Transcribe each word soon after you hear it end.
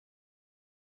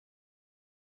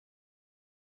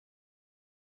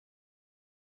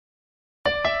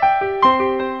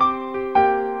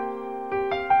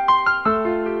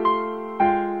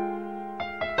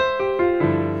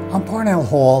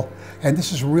Hall, and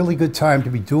this is a really good time to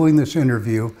be doing this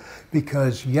interview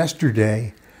because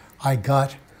yesterday I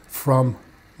got from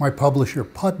my publisher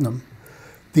Putnam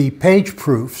the page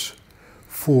proofs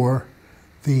for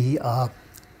the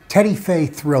Teddy Faye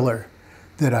thriller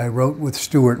that I wrote with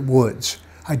Stuart Woods.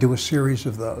 I do a series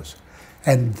of those,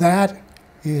 and that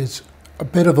is a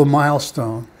bit of a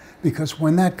milestone because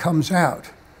when that comes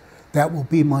out, that will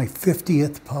be my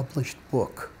 50th published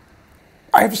book.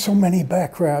 I have so many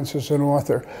backgrounds as an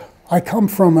author. I come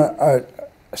from a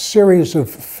series of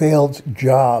failed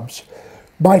jobs.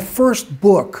 My first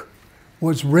book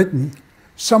was written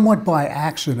somewhat by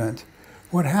accident.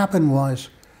 What happened was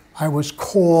I was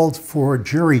called for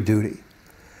jury duty,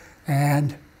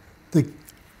 and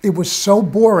it was so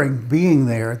boring being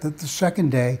there that the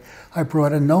second day I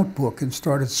brought a notebook and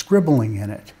started scribbling in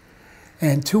it.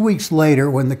 And 2 weeks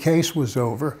later, when the case was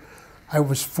over, I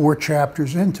was 4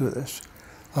 chapters into this.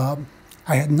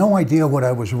 I had no idea what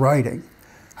I was writing.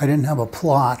 I didn't have a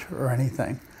plot or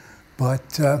anything,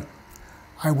 but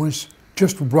I was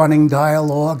just running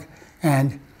dialogue,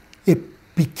 and it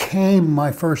became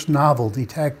my first novel,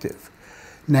 Detective.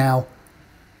 Now,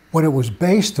 what it was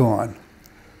based on,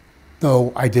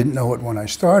 though I didn't know it when I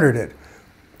started it,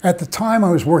 at the time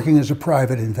I was working as a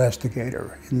private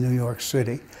investigator in New York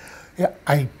City.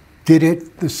 I did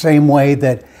it the same way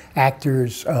that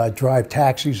actors drive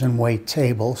taxis and wait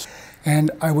tables.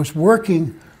 And I was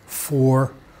working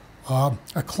for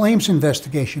a claims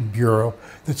investigation bureau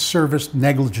that serviced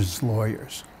negligence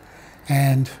lawyers.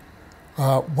 And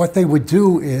what they would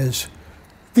do is,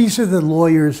 these are the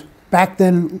lawyers, back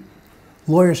then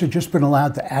lawyers had just been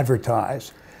allowed to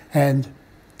advertise. And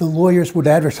the lawyers would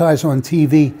advertise on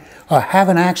TV, have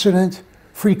an accident,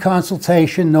 free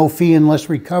consultation, no fee unless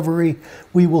recovery,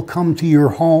 we will come to your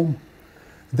home.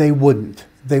 They wouldn't.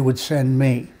 They would send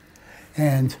me.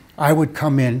 And I would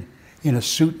come in a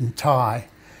suit and tie,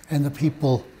 and the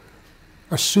people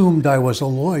assumed I was a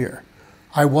lawyer.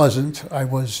 I wasn't. I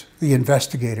was the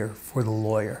investigator for the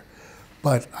lawyer.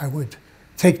 But I would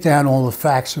take down all the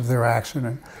facts of their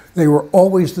accident. They were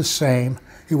always the same.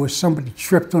 It was somebody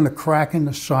tripped on a crack in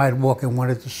the sidewalk and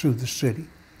wanted to sue the city.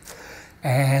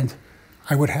 And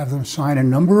I would have them sign a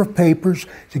number of papers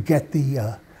to get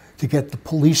the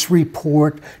police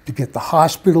report, to get the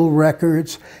hospital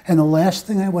records, and the last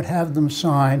thing I would have them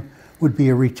sign would be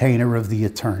a retainer of the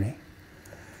attorney.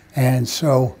 And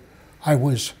so I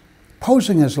was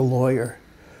posing as a lawyer,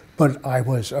 but I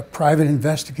was a private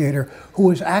investigator who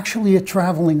was actually a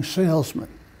traveling salesman.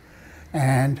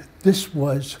 And this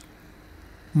was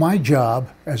my job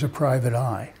as a private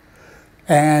eye.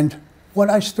 And what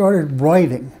I started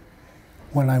writing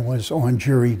when I was on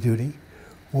jury duty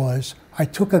was I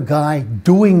took a guy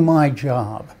doing my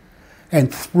job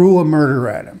and threw a murder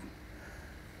at him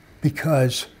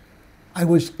because I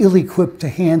was ill-equipped to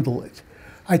handle it.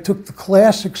 I took the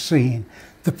classic scene.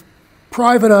 The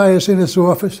private eye is in his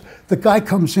office. The guy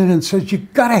comes in and says, "You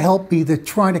gotta help me, they're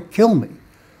trying to kill me."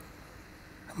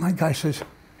 And my guy says,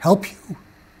 "Help you?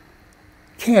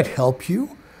 Can't help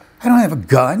you. I don't have a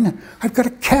gun. I've got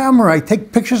a camera. I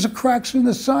take pictures of cracks in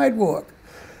the sidewalk."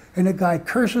 And the guy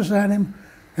curses at him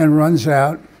and runs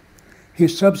out. He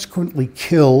is subsequently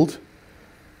killed,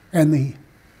 and the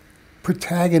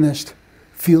protagonist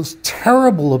feels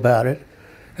terrible about it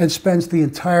and spends the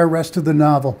entire rest of the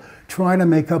novel trying to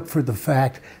make up for the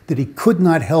fact that he could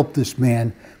not help this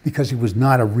man because he was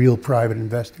not a real private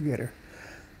investigator.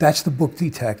 That's the book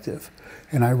Detective.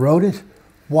 And I wrote it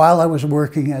while I was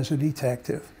working as a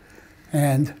detective.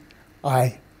 And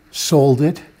I sold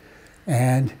it,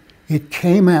 and it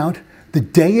came out. The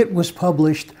day it was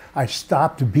published, I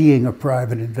stopped being a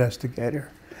private investigator.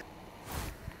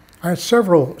 I had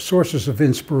several sources of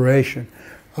inspiration.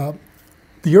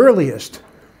 The earliest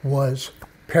was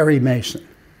Perry Mason.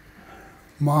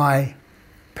 My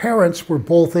parents were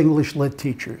both English lit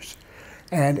teachers,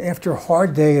 and after a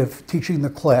hard day of teaching the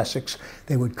classics,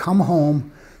 they would come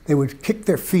home, they would kick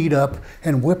their feet up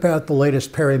and whip out the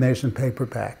latest Perry Mason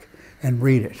paperback and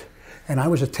read it. And I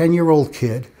was a 10-year-old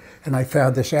kid, and I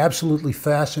found this absolutely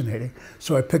fascinating.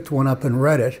 So I picked one up and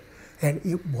read it, and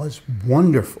it was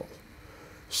wonderful.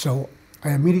 So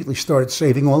I immediately started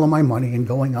saving all of my money and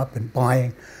going up and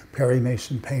buying Perry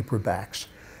Mason paperbacks.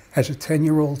 As a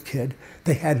 10-year-old kid,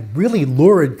 they had really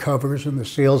lurid covers, and the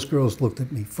salesgirls looked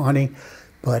at me funny,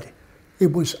 but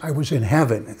I was in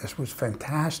heaven. This was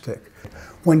fantastic.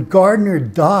 When Gardner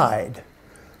died,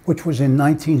 which was in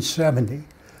 1970,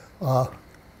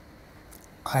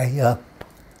 I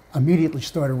immediately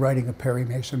started writing a Perry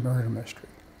Mason murder mystery.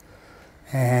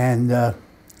 And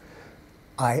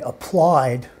I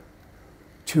applied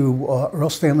to Earl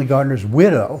Stanley Gardner's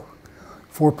widow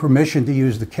for permission to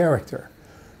use the character.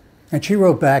 And she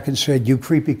wrote back and said, "You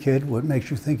creepy kid, what makes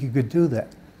you think you could do that?"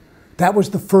 That was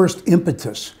the first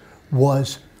impetus,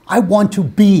 was I want to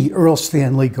be Earl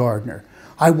Stanley Gardner.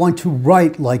 I want to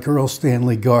write like Earl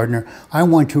Stanley Gardner. I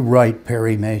want to write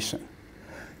Perry Mason.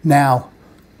 Now,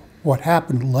 what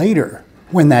happened later,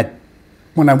 when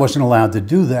I wasn't allowed to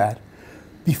do that,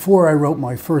 before I wrote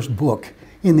my first book,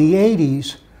 in the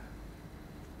 80s,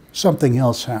 something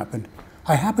else happened.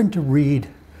 I happened to read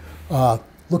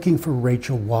Looking for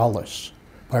Rachel Wallace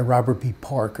by Robert B.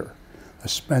 Parker, a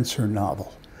Spencer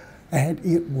novel, and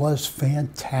it was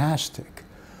fantastic.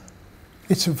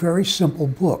 It's a very simple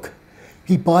book.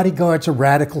 He bodyguards a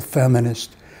radical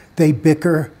feminist. They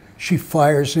bicker, she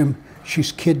fires him,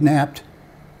 she's kidnapped,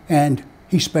 and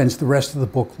he spends the rest of the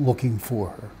book looking for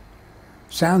her.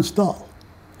 Sounds dull.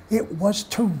 It was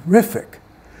terrific.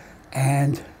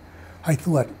 And I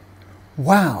thought,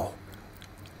 wow,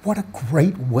 what a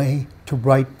great way to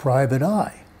write Private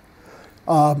Eye.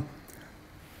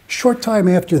 Short time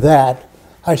after that,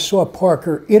 I saw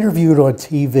Parker interviewed on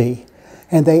TV,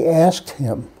 and they asked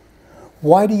him,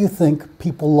 "Why do you think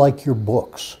people like your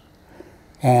books?"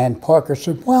 And Parker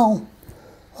said, "Well,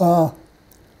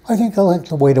 I think I like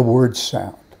the way the words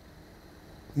sound."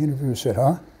 The interviewer said,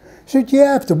 "Huh?" He said,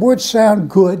 "Yeah, if the words sound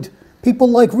good, people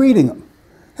like reading them.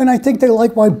 And I think they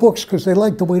like my books because they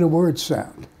like the way the words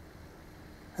sound."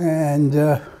 And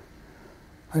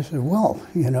I said, well,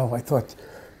 I thought,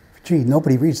 gee,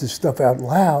 nobody reads this stuff out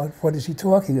loud. What is he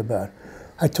talking about?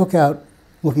 I took out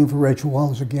Looking for Rachel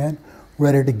Wallace again,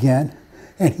 read it again,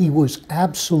 and he was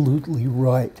absolutely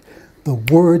right. The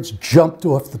words jumped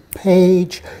off the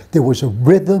page, there was a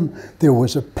rhythm, there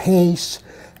was a pace,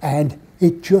 and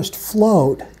it just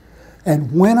flowed.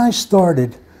 And when I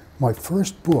started my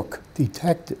first book,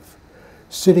 Detective,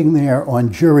 sitting there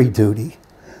on jury duty,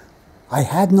 I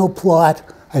had no plot,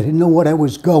 I didn't know what I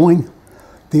was going.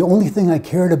 The only thing I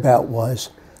cared about was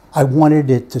I wanted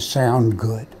it to sound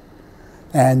good.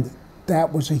 And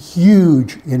that was a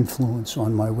huge influence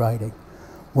on my writing,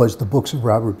 was the books of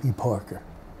Robert B. Parker.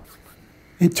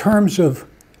 In terms of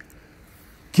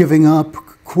giving up,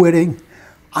 quitting,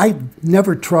 I've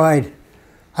never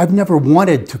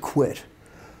wanted to quit,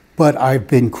 but I've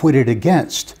been quitted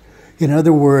against. In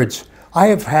other words, I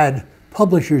have had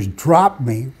publishers drop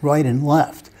me right and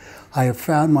left. I have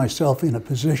found myself in a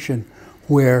position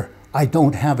where I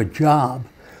don't have a job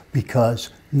because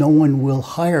no one will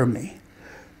hire me.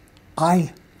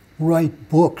 I write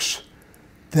books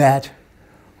that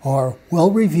are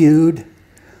well reviewed,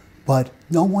 but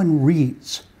no one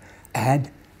reads.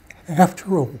 And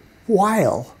after a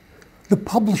while, the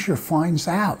publisher finds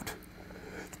out.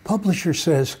 The publisher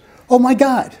says, "Oh my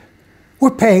God,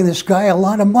 we're paying this guy a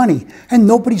lot of money and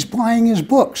nobody's buying his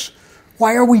books.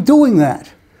 Why are we doing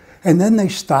that?" And then they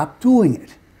stop doing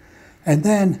it. And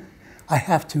then I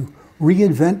have to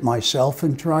reinvent myself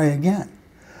and try again.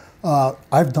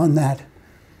 I've done that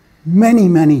many,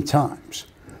 many times.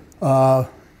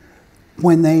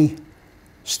 When they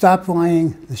stopped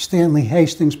buying the Stanley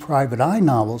Hastings Private Eye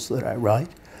novels that I write,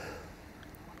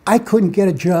 I couldn't get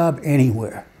a job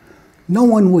anywhere. No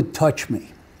one would touch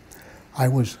me. I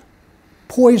was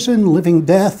poison, living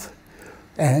death,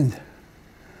 and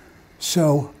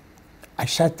so I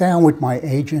sat down with my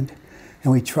agent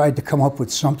and we tried to come up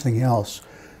with something else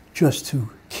just to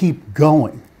keep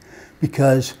going,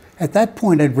 because at that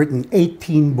point I'd written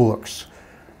 18 books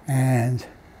and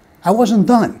I wasn't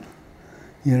done,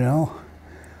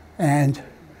 and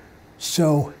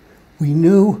so we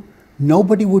knew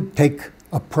nobody would take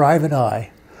a Private Eye,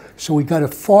 so we got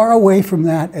as far away from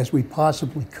that as we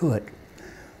possibly could.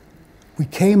 We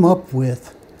came up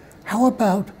with, how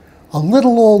about a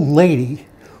little old lady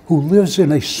who lives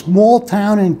in a small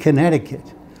town in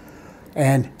Connecticut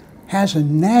and has a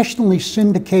nationally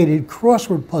syndicated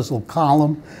crossword puzzle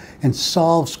column and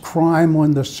solves crime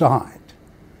on the side.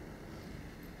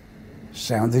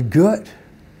 Sounded good.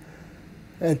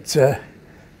 It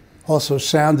also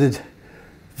sounded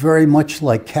very much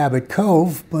like Cabot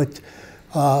Cove, but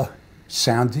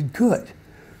sounded good.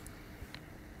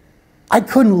 I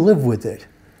couldn't live with it.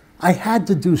 I had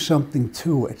to do something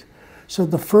to it. So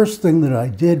the first thing that I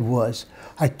did was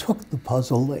I took the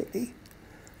puzzle lady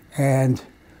and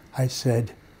I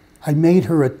said, I made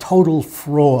her a total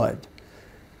fraud.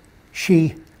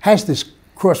 She has this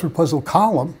crossword puzzle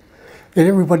column and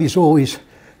everybody's always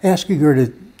asking her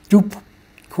to do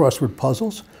crossword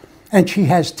puzzles, and she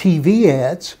has TV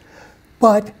ads,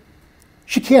 but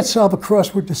she can't solve a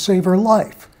crossword to save her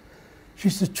life.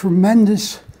 She's a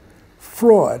tremendous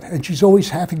fraud, and she's always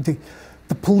having to,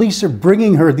 the police are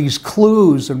bringing her these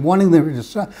clues and wanting her to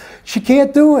solve. She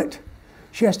can't do it.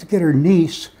 She has to get her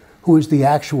niece, who is the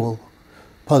actual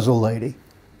puzzle lady,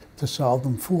 to solve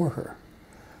them for her.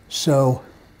 So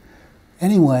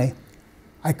anyway,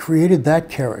 I created that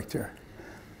character.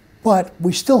 But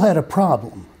we still had a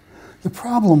problem. The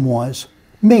problem was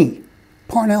me,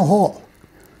 Parnell Hall.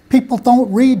 People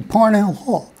don't read Parnell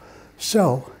Hall.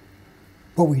 So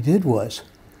what we did was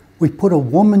we put a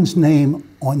woman's name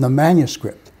on the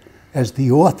manuscript as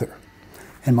the author,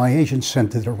 and my agent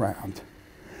sent it around.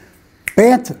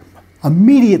 Bantam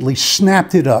immediately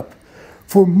snapped it up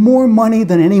for more money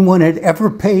than anyone had ever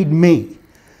paid me.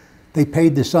 They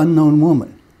paid this unknown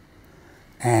woman,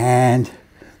 and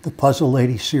the Puzzle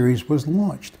Lady series was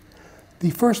launched. The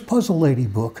first Puzzle Lady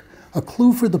book, A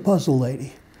Clue for the Puzzle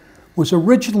Lady, was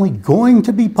originally going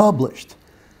to be published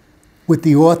with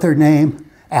the author name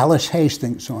Alice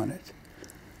Hastings on it.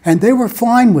 And they were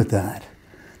fine with that.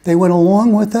 They went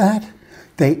along with that.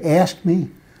 They asked me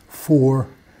for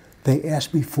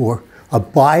a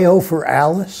bio for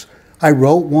Alice. I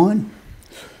wrote one.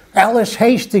 Alice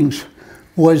Hastings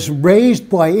was raised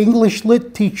by English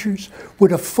lit teachers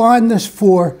with a fondness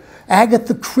for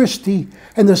Agatha Christie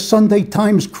and the Sunday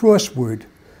Times crossword.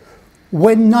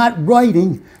 When not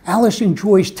writing, Alice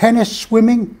enjoys tennis,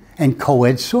 swimming, and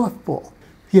co-ed softball.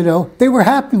 You know, they were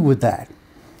happy with that.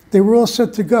 They were all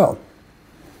set to go.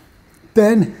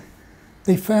 Then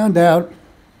they found out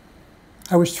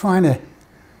I was trying to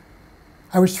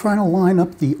line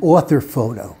up the author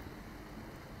photo.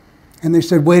 And they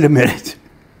said, wait a minute,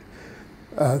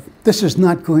 this is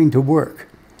not going to work.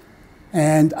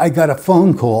 And I got a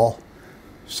phone call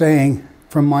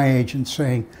from my agent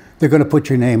saying, they're going to put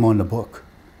your name on the book.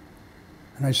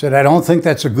 And I said, I don't think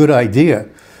that's a good idea,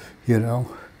 you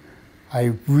know.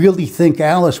 I really think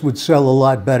Alice would sell a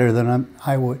lot better than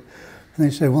I would. And they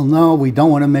said, well, no, we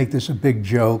don't want to make this a big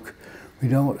joke. We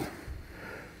don't.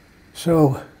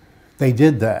 So they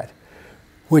did that,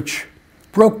 which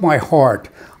broke my heart.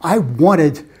 I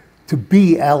wanted to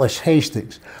be Alice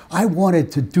Hastings. I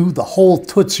wanted to do the whole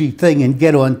Tootsie thing and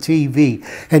get on TV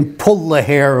and pull the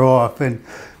hair off and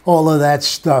all of that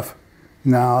stuff.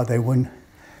 No, they wouldn't.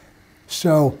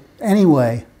 So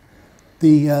anyway,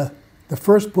 the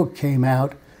first book came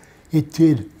out. It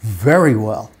did very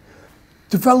well.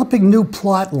 Developing new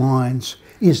plot lines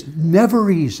is never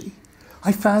easy.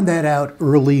 I found that out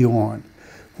early on.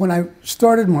 When I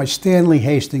started my Stanley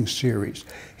Hastings series,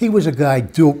 he was a guy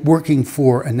working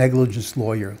for a negligence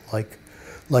lawyer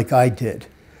like I did.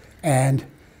 And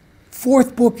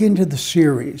fourth book into the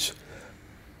series,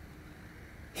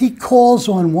 he calls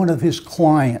on one of his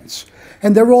clients,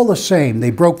 and they're all the same.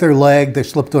 They broke their leg, they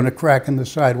slipped on a crack in the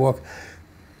sidewalk.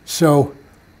 So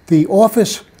the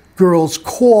office girls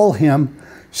call him,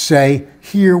 say,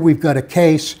 here, we've got a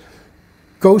case,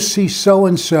 go see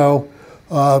so-and-so,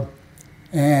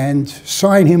 and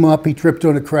sign him up. He tripped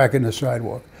on a crack in the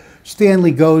sidewalk.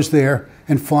 Stanley goes there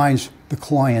and finds the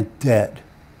client dead.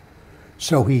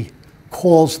 So he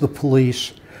calls the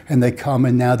police, and they come,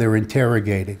 and now they're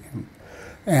interrogating him.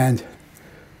 And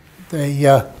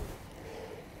the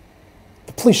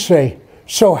police say,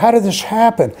 so how did this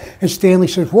happen? And Stanley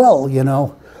says, well, you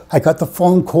know, I got the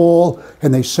phone call,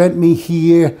 and they sent me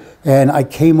here, and I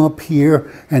came up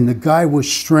here, and the guy was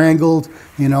strangled,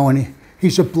 you know, and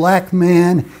he's a black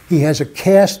man. He has a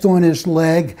cast on his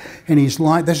leg, and he's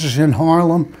lying. This is in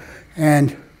Harlem,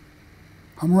 and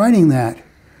I'm writing that.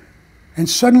 And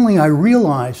suddenly I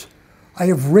realize I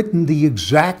have written the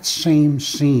exact same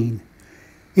scene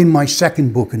in my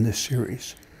second book in this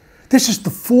series. This is the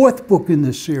fourth book in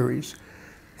this series,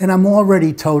 and I'm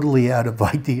already totally out of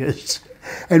ideas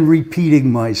and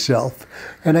repeating myself.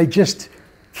 And I just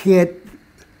can't,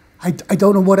 I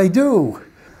don't know what I do.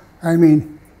 I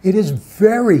mean, it is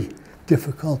very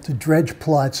difficult to dredge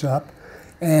plots up,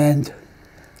 and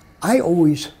I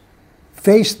always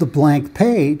face the blank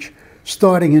page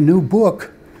starting a new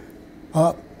book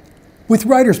with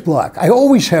writer's block. I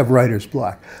always have writer's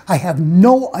block. I have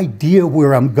no idea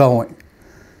where I'm going.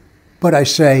 But I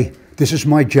say, this is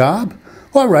my job.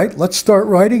 All right, let's start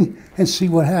writing and see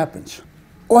what happens.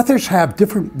 Authors have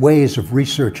different ways of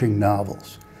researching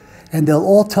novels, and they'll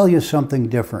all tell you something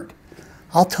different.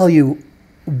 I'll tell you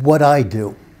what I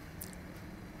do.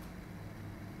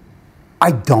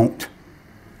 I don't.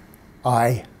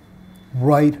 I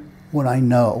write what I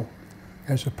know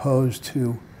as opposed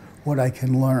to what I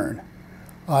can learn.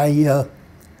 I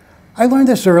learned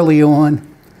this early on.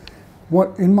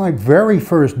 In my very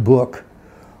first book,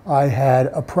 I had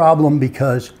a problem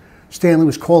because Stanley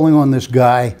was calling on this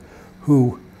guy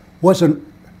who wasn't,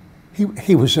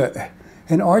 he was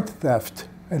an art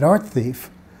thief,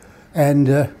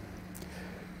 and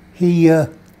he had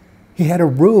a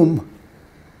room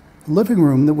living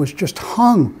room that was just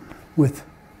hung with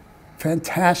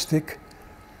fantastic,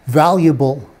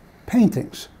 valuable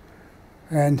paintings.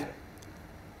 And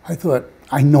I thought,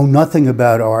 I know nothing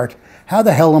about art. How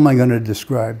the hell am I going to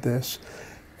describe this?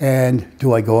 And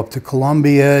do I go up to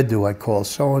Columbia? Do I call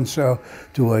so-and-so?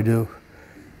 Do I do?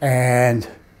 And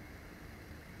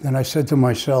then I said to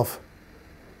myself,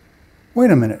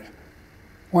 wait a minute.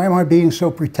 Why am I being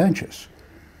so pretentious?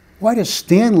 Why does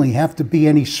Stanley have to be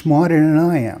any smarter than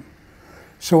I am?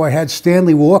 So I had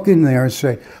Stanley walk in there and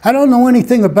say, I don't know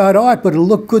anything about art, but it'll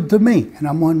look good to me. And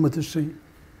I'm one with the scene.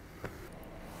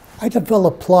 I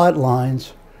develop plot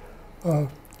lines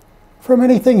from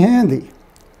anything handy.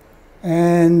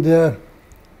 And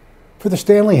for the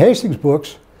Stanley Hastings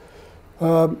books,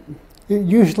 it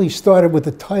usually started with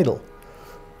the title.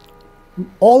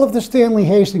 All of the Stanley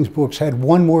Hastings books had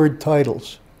one-word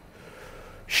titles.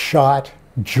 Shot,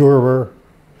 juror,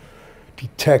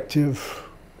 detective,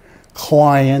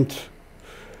 client,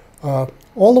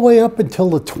 all the way up until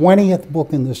the 20th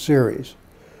book in the series.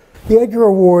 The Edgar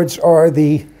Awards are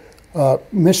the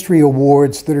mystery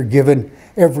awards that are given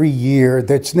every year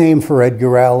that's named for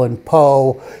Edgar Allan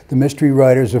Poe. The Mystery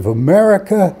Writers of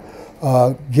America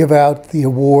give out the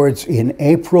awards in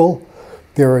April.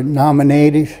 There are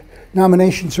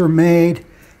nominations are made,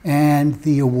 and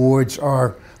the awards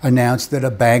are announced at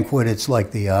a banquet. It's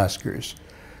like the Oscars.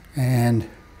 And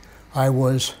I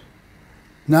was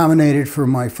nominated for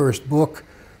my first book,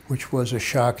 which was a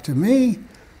shock to me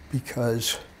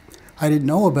because I didn't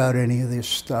know about any of this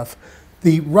stuff.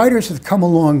 The writers that come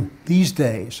along these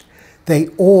days, they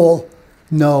all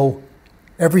know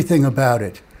everything about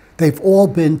it. They've all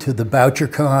been to the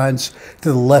BoucherCons,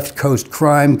 to the Left Coast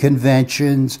crime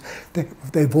conventions.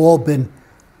 They've all been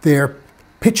there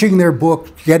pitching their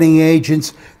book, getting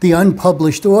agents, the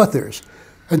unpublished authors,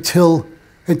 until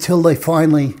they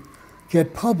finally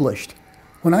get published.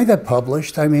 When I got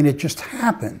published, I mean, it just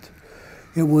happened.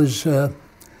 It was a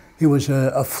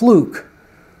fluke.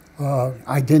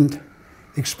 I didn't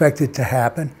expect it to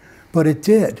happen, but it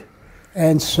did.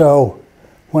 And so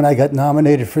when I got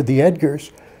nominated for the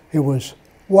Edgars, it was,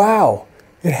 wow.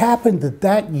 It happened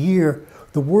that year,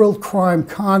 the World Crime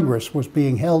Congress was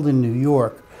being held in New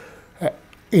York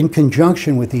in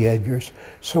conjunction with the Edgars.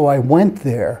 So I went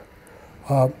there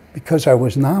because I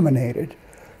was nominated,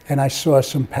 and I saw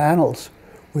some panels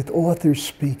with authors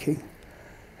speaking.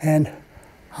 And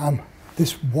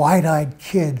this wide-eyed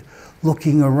kid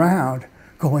looking around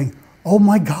going, oh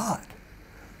my God,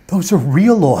 those are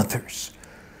real authors.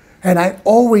 And I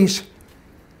always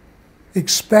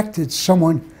expected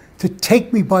someone to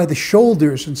take me by the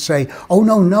shoulders and say, oh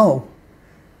no,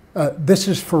 this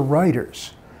is for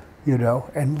writers, you know,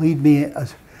 and lead me.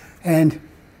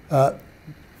 That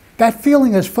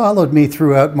feeling has followed me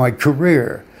throughout my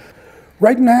career.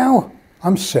 Right now,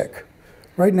 I'm sick.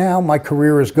 Right now, my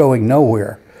career is going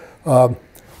nowhere.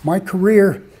 My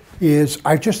career is,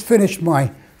 I just finished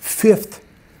my 5th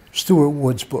Stuart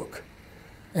Woods book.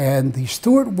 And the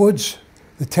Stuart Woods,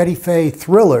 the Teddy Fay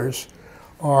thrillers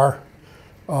are,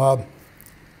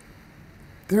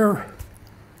 they're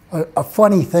a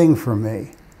funny thing for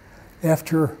me.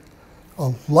 After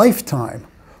a lifetime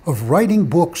of writing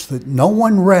books that no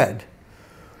one read,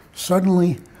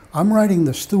 suddenly I'm writing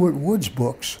the Stuart Woods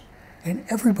books and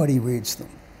everybody reads them.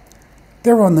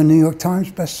 They're on the New York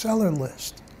Times bestseller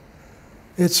list.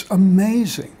 It's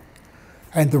amazing.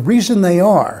 And the reason they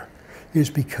are is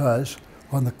because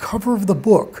on the cover of the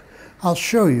book, I'll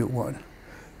show you one,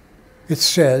 it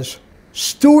says,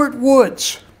 Stuart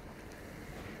Woods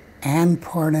and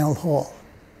Parnell Hall.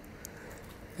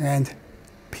 And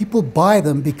people buy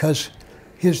them because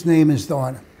his name is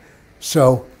on them.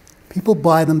 So people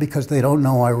buy them because they don't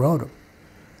know I wrote them.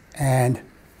 And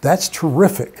that's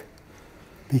terrific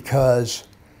because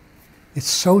it's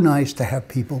so nice to have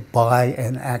people buy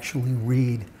and actually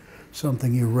read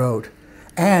something you wrote.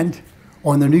 And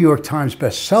on the New York Times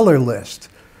bestseller list,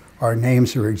 our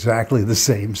names are exactly the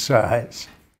same size.